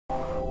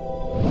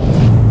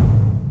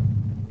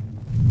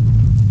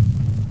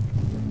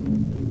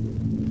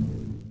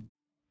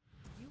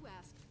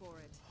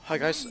Hi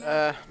guys,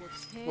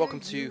 welcome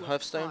to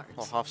Hearthstone,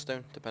 or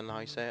Hearthstone, depending on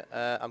how you say it.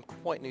 I'm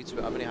quite new to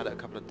it. I've only had it a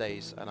couple of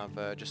days and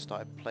I've just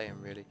started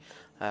playing really.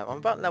 I'm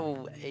about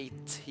level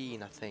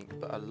 18 I think,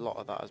 but a lot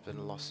of that has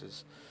been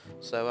losses.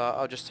 So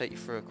I'll just take you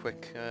through a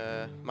quick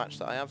match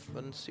that I have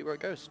and see where it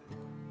goes.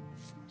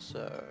 So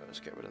let's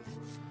get rid of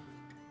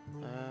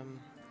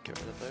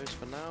those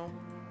for now.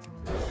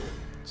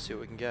 Let's see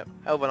what we can get.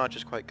 Elven Archer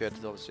is quite good,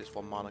 obviously it's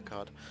 1 mana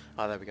card.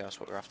 Ah, there we go, that's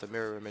what we're after,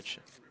 Mirror Image.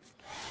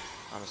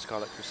 And a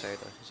Scarlet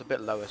Crusader. It's a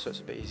bit lower, so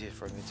it's a bit easier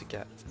for me to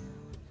get.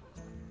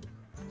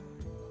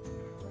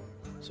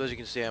 So as you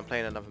can see, I'm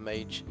playing another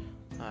mage,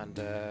 and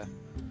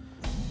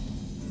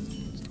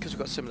because we've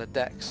got similar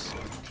decks,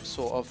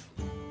 sort of,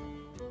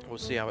 we'll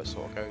see how it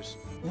sort of goes.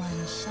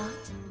 One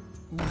shot,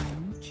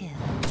 one kill.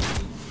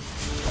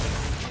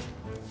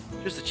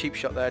 Just a cheap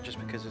shot there, just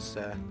because it's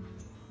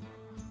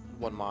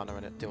 1 mana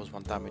and it deals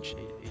 1 damage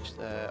each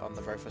on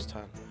the very first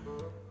turn.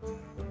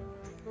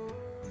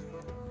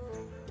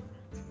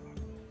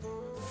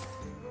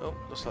 Oh,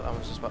 looks like that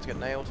one's just about to get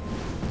nailed.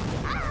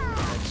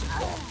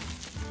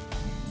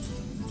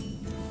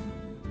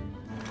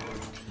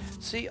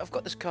 See, I've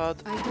got this card.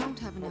 I don't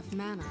have enough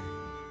mana.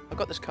 I've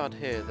got this card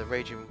here, the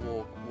Raging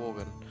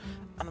Worgen,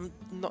 and I'm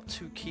not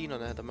too keen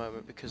on it at the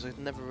moment because I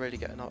never really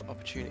get an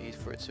opportunity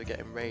for it to get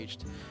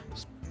enraged,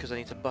 because I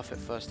need to buff it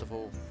first of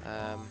all.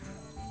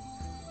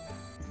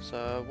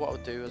 So what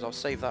I'll do is I'll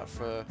save that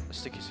for a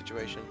sticky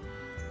situation,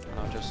 and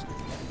I'll just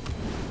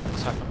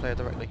attack the player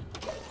directly.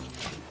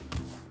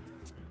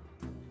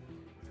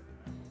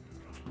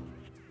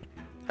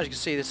 As you can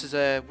see, this is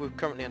we're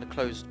currently in a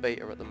closed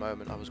beta at the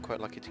moment. I was quite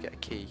lucky to get a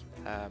key,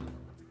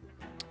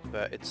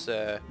 but it's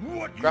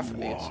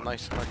graphically it's a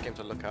nice game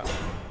to look at,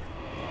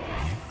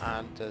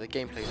 and the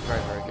gameplay is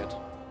very, very good.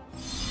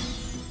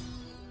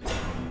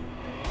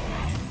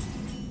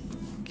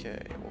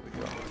 Okay, what we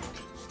got?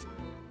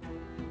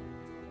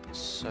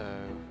 So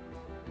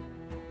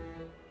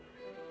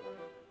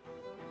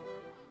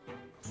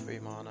 3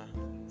 mana.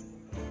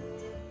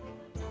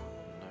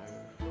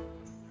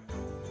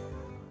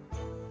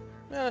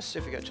 Yeah, let's see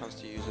if we get a chance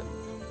to use it.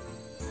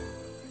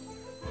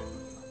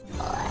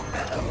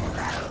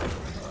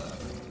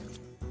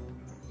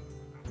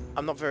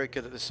 I'm not very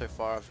good at this so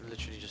far. I've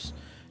literally just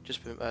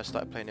been,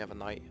 started playing the other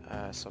night,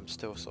 so I'm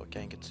still sort of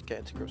getting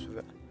to grips with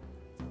it.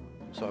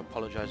 So I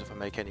apologise if I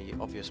make any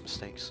obvious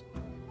mistakes.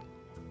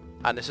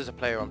 And this is a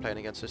player I'm playing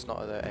against, so it's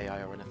not the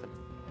AI or anything.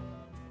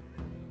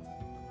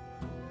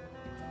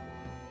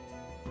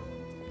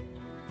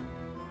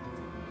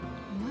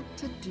 What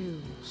to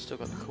do? Still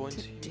got the coins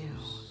to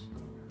use.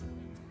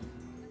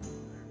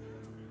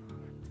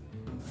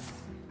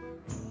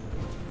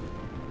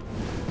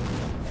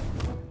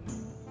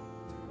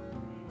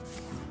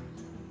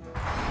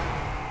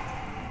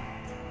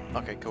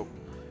 Okay, cool.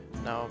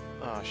 Now,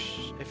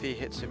 if he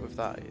hits it with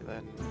that,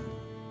 then...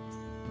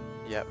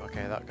 Yep,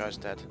 okay, that guy's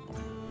dead.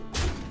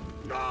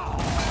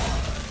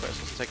 First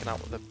one's taken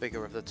out with the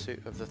bigger of the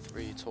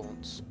 3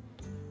 taunts.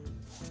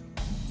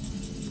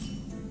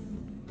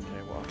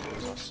 Okay, what I'll do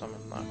is I'll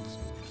summon that.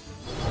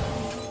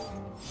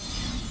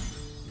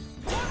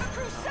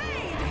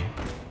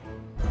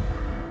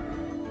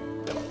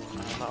 Yep,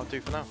 and that'll do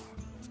for now.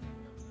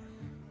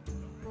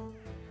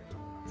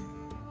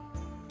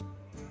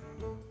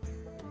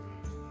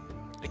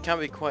 It can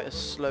be quite a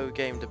slow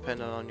game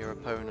depending on your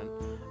opponent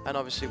and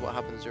obviously what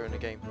happens during the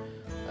game.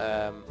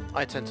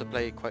 I tend to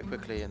play quite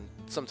quickly and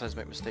sometimes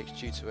make mistakes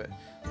due to it,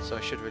 so I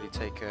should really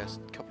take a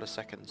couple of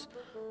seconds,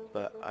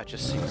 but I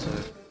just seem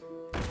to...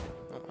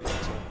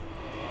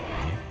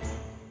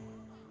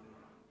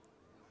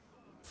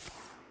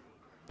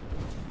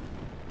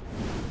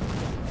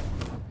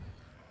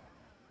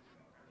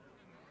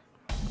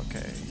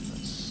 Okay,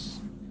 let's...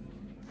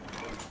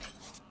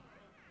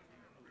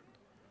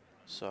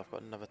 So I've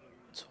got another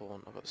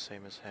taunt, I've got the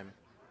same as him.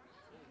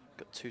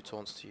 Got 2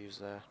 taunts to use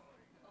there.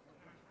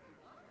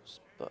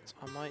 But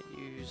I might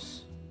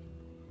use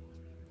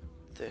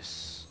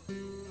this.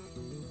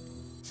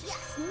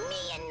 Just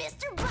me and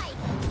Mr. Bite.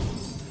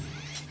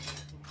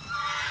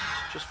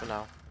 Just for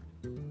now.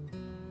 I'm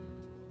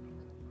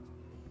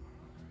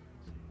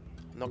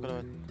not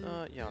gonna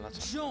yeah,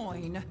 that's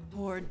Join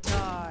or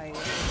die.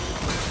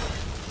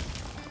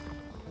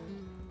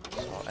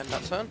 So I'll end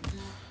that turn.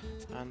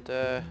 And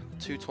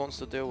 2 taunts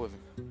to deal with.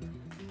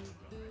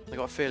 I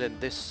got a feeling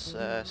this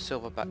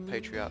Silverback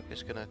Patriarch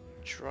is gonna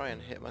try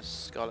and hit my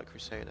Scarlet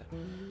Crusader.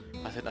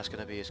 I think that's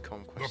gonna be his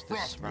conquest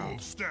this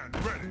round. Stand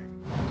ready.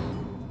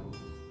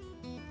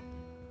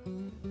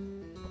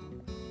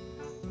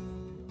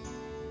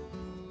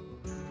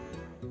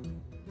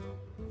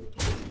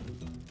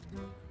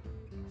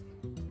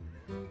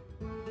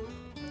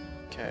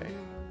 Okay.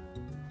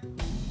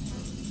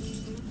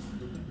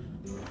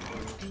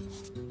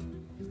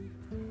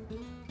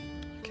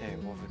 Okay,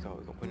 what have we got?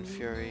 We've got Wind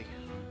Fury,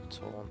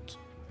 Taunt.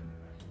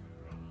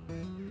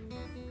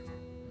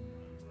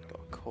 Got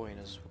a coin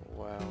as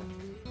well.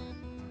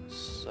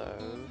 So...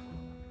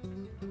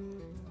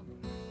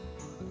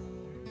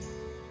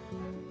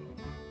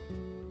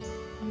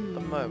 at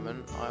the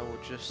moment, I will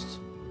just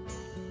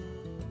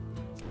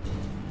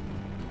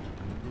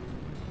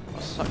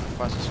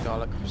sacrifice a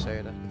Scarlet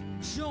Crusader.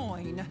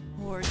 Join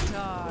or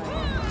die.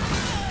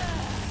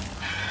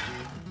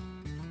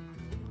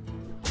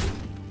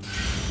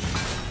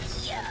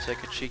 And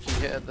take a cheeky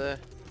hit at the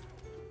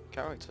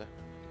character.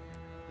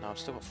 Now I've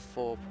still got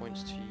 4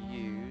 points to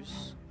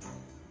use.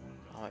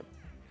 I might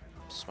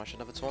smash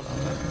another taunt out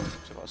there,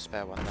 so I've got a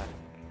spare one there.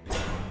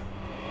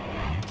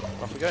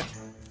 Off we go.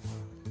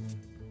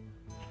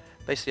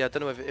 Basically, I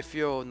don't know if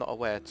you're not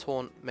aware,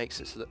 taunt makes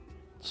it so that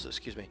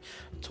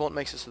taunt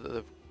makes it so that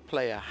the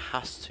player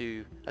has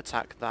to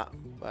attack that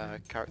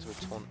character with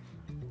taunt,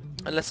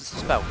 unless it's a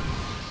spell.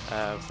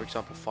 For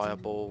example,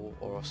 Fireball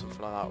or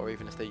something like that, or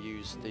even if they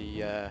use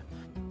the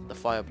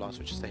Fire Blast,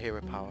 which is the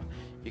hero power,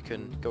 you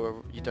can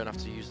go. You don't have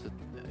to use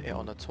it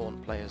on the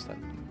taunt players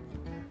then.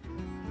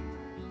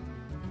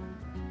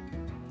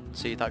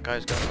 See, that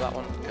guy's going for that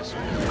one because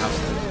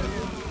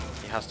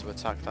he has to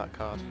attack that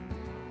card.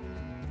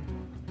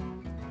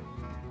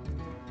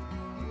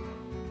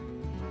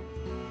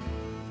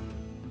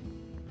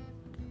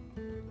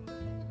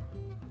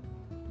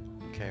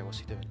 Okay, what's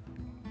he doing?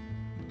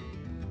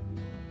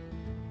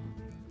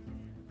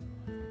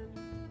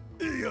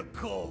 You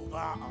call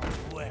that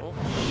a weapon? Oh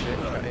shit,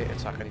 he's got 8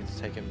 attack, I need to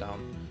take him down.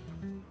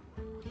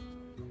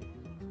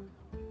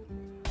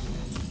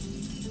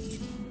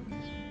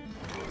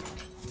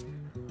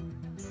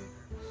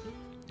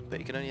 But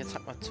you can only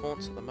attack my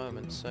taunts at the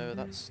moment, so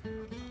that's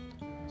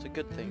a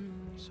good thing.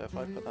 So if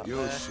I put that You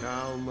there...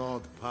 shall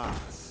not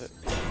pass.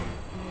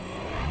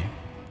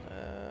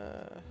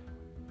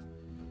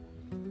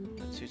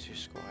 Put 2/2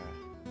 Squire.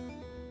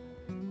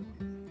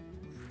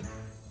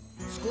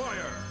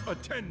 Squire,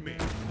 attend me.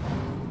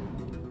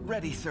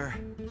 Ready, sir.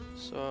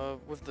 So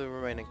with the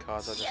remaining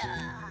cards, I just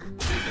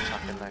keep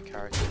attacking their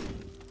character,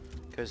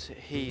 because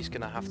he's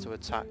gonna have to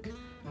attack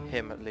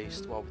him at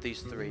least. Well,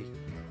 these 3.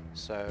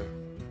 So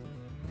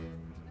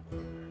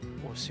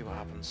we'll see what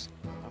happens.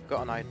 I've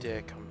got an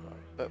idea,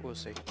 but we'll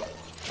see.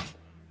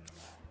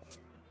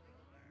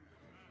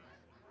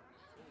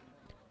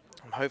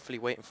 I'm hopefully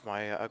waiting for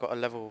my. I got a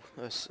level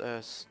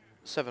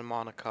 7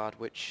 mana card,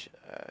 which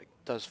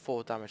does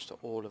 4 damage to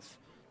all of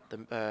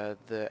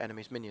the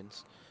enemy's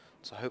minions.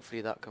 So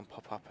hopefully that can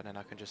pop up, and then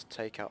I can just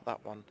take out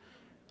that one,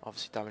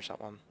 obviously damage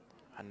that one,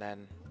 and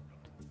then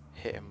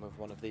hit him with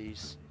one of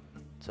these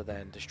to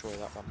then destroy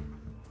that one.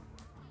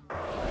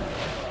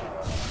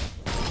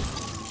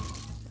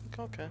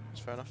 Okay,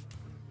 that's fair enough.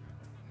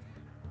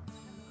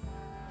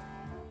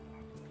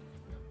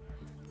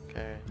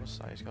 Okay, what's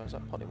that he's got? Is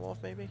that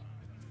Polymorph maybe?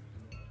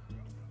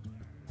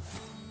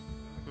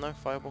 No,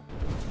 Fireball.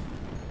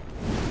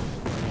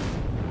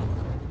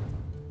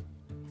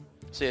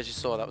 See, as you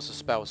saw, that was a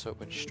spell, so it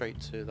went straight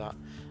to that,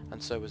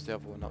 and so was the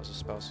other one, that was a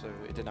spell, so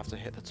it didn't have to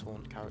hit the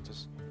taunt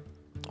characters.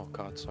 Oh,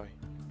 card, sorry.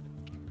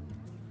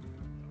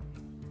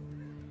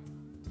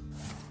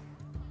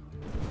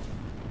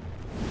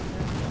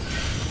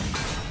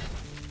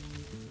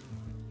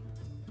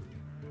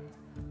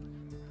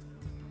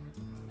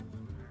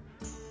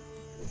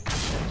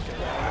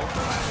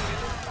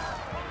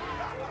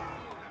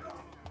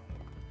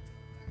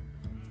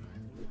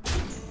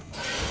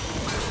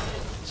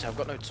 So I've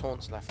got no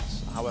taunts left,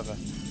 however,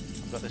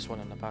 I've got this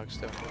one in the bag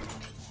still.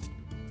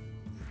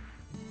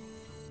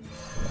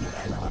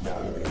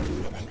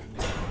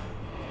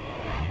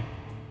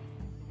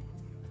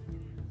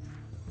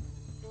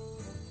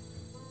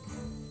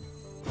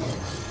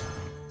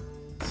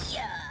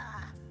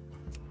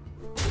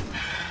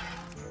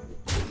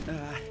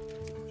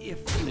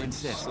 If you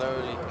insist.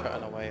 Slowly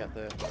cutting away at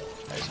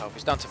his health.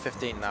 He's down to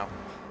 15 now,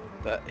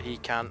 but he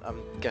can,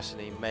 I'm guessing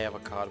he may have a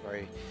card where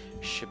he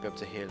should be able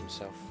to heal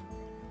himself.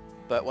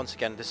 But once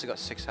again, this has got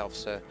 6 health,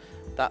 so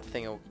that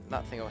thing will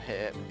hit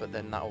it, but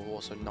then that will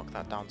also knock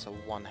that down to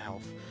 1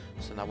 health.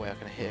 So that way I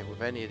can hit it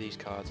with any of these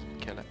cards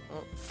and kill it.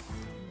 Oh.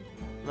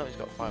 No, he's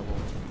got Fireball.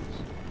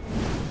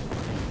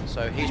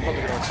 So he's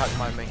probably going to attack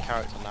my main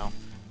character now,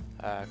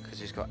 because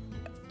he's got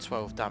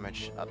 12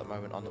 damage at the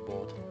moment on the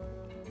board.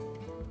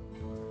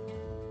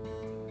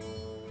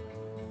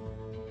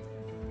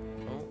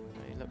 Oh,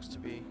 he looks to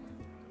be...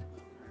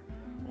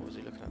 What was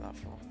he looking at that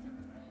for?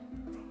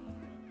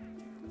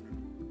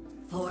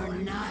 For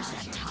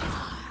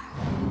Najatar.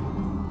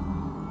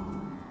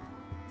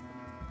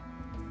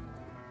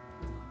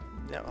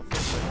 Yeah, I think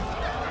so.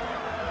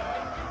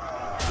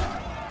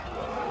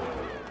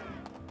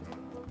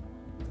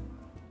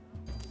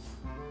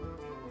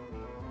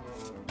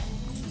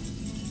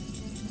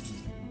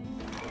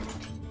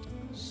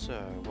 So,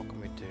 what can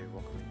we do?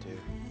 What can we do?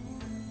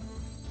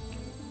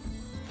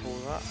 Pull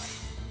that.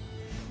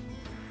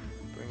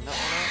 Bring that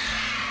one out.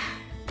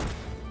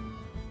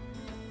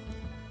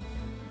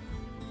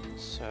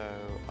 So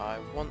I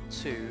want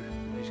to,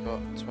 he's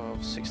got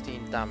 12,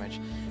 16 damage.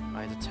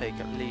 I need to take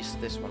at least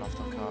this one off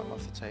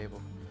the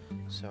table.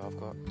 So I've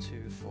got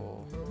 2,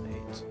 4,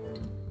 8,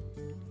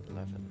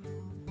 11,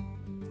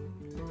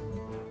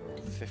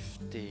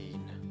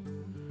 15.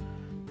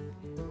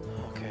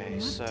 Okay,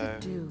 so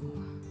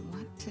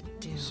What to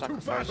do?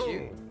 sacrifice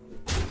you.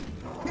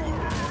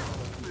 And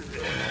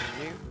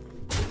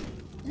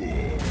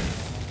you.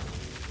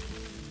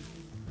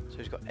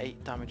 got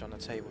 8 damage on the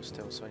table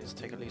still, so I need to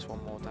take at least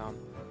one more down.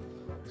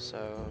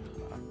 So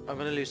I'm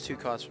going to lose 2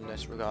 cards from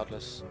this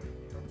regardless.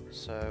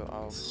 So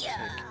I'll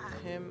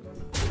take him.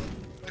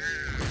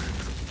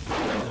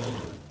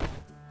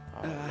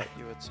 I'll let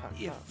you attack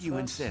If that you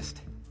first.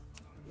 insist.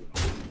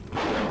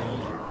 There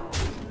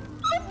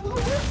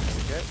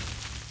we go.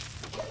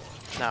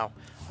 Now,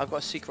 I've got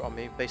a secret on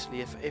me.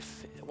 Basically,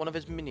 if one of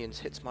his minions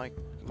hits my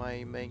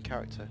main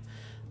character,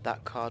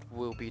 that card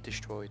will be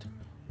destroyed.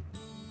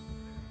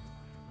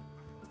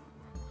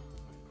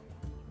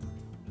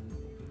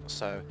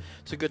 So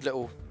it's a good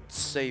little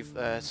save,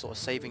 sort of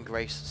saving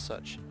grace as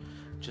such,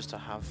 just to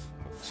have.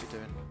 What's he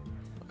doing?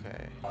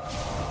 Okay.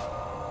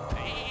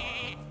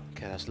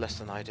 Okay, that's less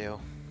than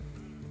ideal.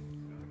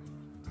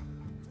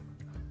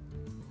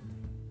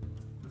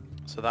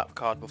 So that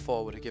card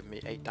before would have given me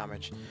 8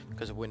 damage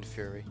because of Wind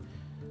Fury,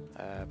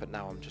 but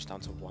now I'm just down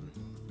to 1.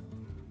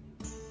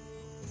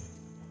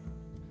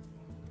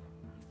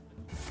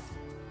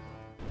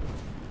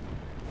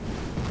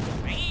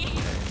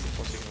 Okay,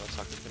 what's he going to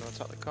attack? Is he going to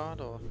attack the card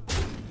or?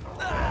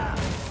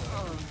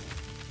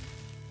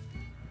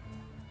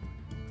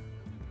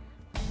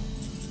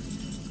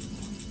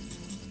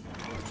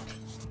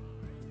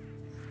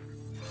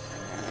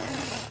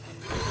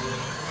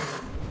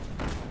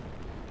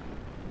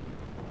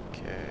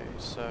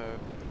 So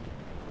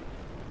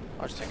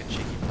I'll just take a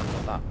cheeky punt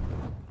at that.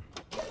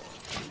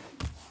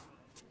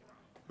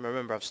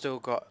 Remember, I've still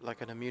got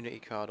like an immunity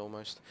card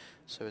almost,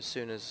 so as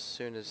soon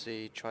as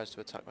he tries to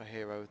attack my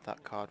hero,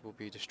 that card will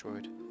be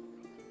destroyed.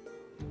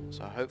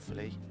 So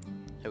hopefully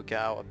he'll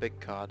get out a big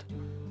card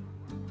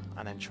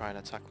and then try and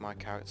attack my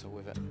character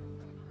with it.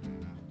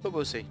 But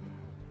we'll see.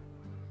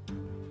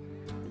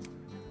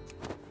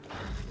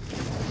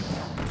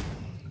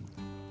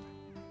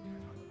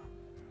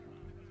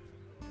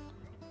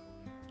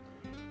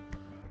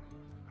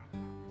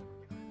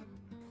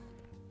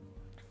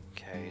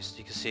 So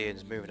you can see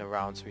he's moving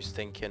around, so he's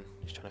thinking,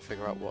 he's trying to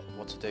figure out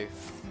what to do.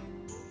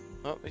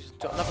 Oh, he's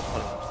got another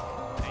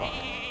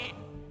polymorph.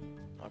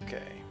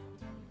 Okay.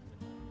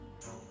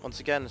 Once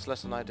again, it's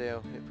less than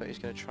ideal, but he's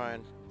going to try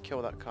and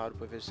kill that card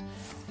with his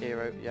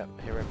hero.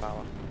 Yep, hero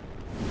power.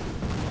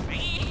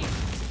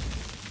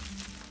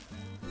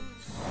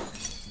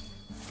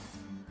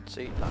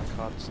 See, that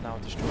card's now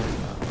destroyed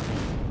now.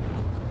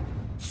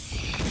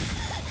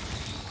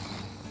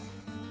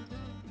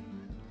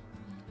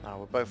 Now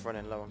we're both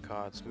running low on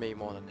cards, me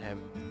more than him,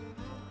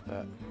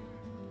 but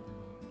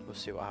we'll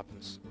see what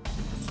happens.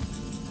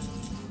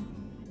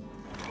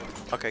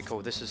 Okay,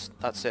 cool.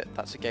 That's it.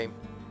 That's a game.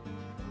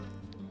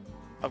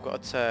 I've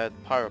got a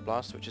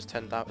Pyroblast, which is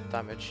 10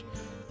 damage.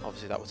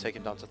 Obviously, that will take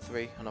him down to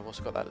 3, and I've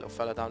also got that little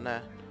fella down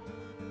there.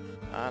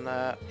 And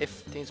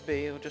if needs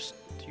be, I'll just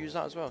use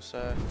that as well.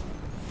 So,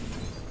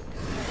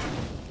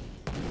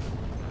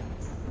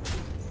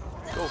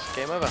 cool.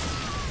 Game over.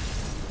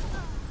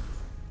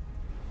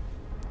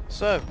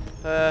 So,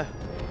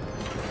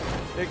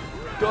 it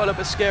got a little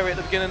bit scary at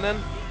the beginning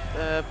then.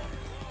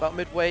 About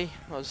midway,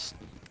 I was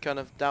kind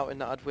of doubting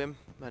that I'd win,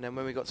 and then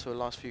when we got to the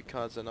last few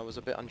cards then I was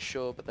a bit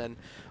unsure, but then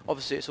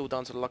obviously it's all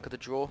down to the luck of the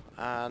draw,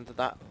 and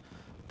that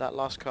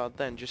last card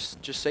then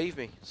just saved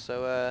me.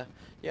 So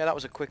yeah, that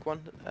was a quick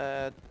one.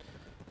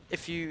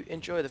 If you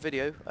enjoy the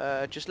video,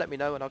 just let me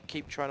know and I'll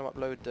keep trying to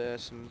upload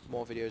some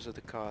more videos of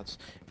the cards.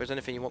 If there's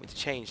anything you want me to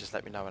change, just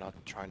let me know and I'll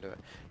try and do it.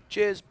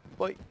 Cheers,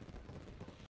 bye.